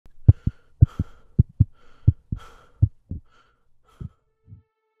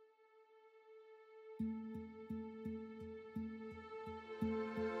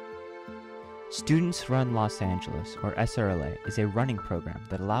Students Run Los Angeles, or SRLA, is a running program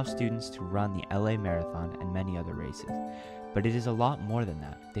that allows students to run the LA Marathon and many other races. But it is a lot more than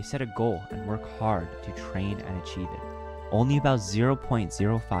that. They set a goal and work hard to train and achieve it. Only about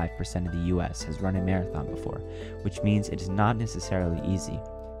 0.05% of the US has run a marathon before, which means it is not necessarily easy.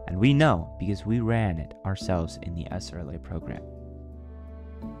 And we know because we ran it ourselves in the SRLA program.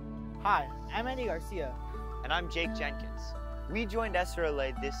 Hi, I'm Andy Garcia. And I'm Jake Jenkins. We joined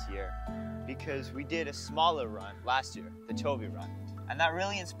SRLA this year because we did a smaller run last year, the Toby Run, and that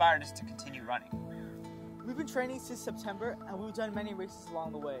really inspired us to continue running. We've been training since September and we've done many races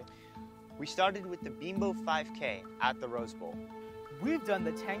along the way. We started with the Bimbo 5K at the Rose Bowl. We've done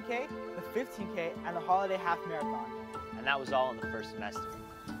the 10K, the 15K, and the Holiday Half Marathon. And that was all in the first semester.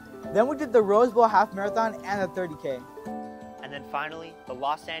 Then we did the Rose Bowl Half Marathon and the 30K. And then finally, the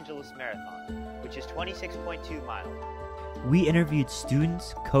Los Angeles Marathon, which is 26.2 miles. We interviewed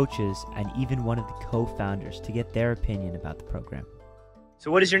students, coaches, and even one of the co-founders to get their opinion about the program.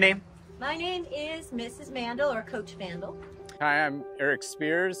 So what is your name? My name is Mrs. Mandel, or Coach Mandel. Hi, I'm Eric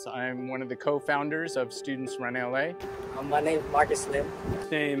Spears. I'm one of the co-founders of Students Run LA. My name is Marcus Lim. My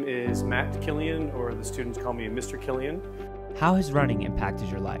name is Matt Killian, or the students call me Mr. Killian. How has running impacted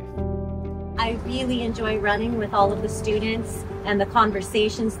your life? I really enjoy running with all of the students and the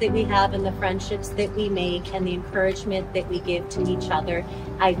conversations that we have and the friendships that we make and the encouragement that we give to each other.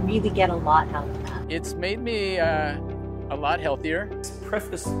 I really get a lot out of that. It's made me a lot healthier.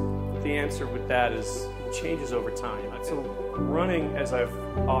 Preface the answer with that is it changes over time. So running, as I've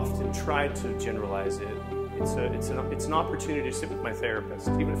often tried to generalize it, it's an opportunity to sit with my therapist,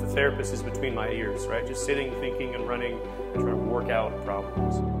 even if the therapist is between my ears, right? Just sitting, thinking, and running, and trying to work out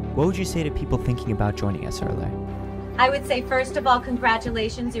problems. What would you say to people thinking about joining SRLA? I would say, first of all,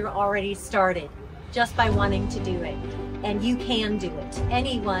 congratulations, you're already started just by wanting to do it. And you can do it.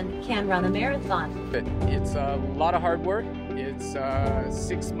 Anyone can run a marathon. But it's a lot of hard work. It's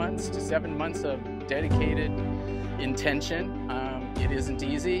 6 months to 7 months of dedicated intention. It isn't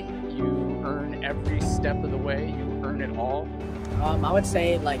easy. You earn every step of the way. You earn it all. I would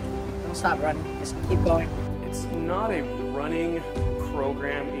say, don't stop running. Just keep going. It's not a running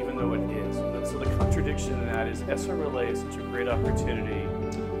program, even though it is. So the contradiction in that is SRLA is such a great opportunity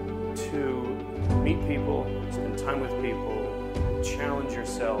to meet people, spend time with people, challenge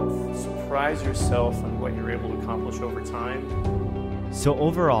yourself, surprise yourself on what you're able to accomplish over time. So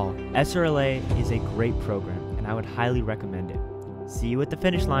overall, SRLA is a great program, and I would highly recommend it. See you at the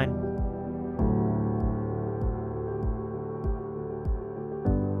finish line.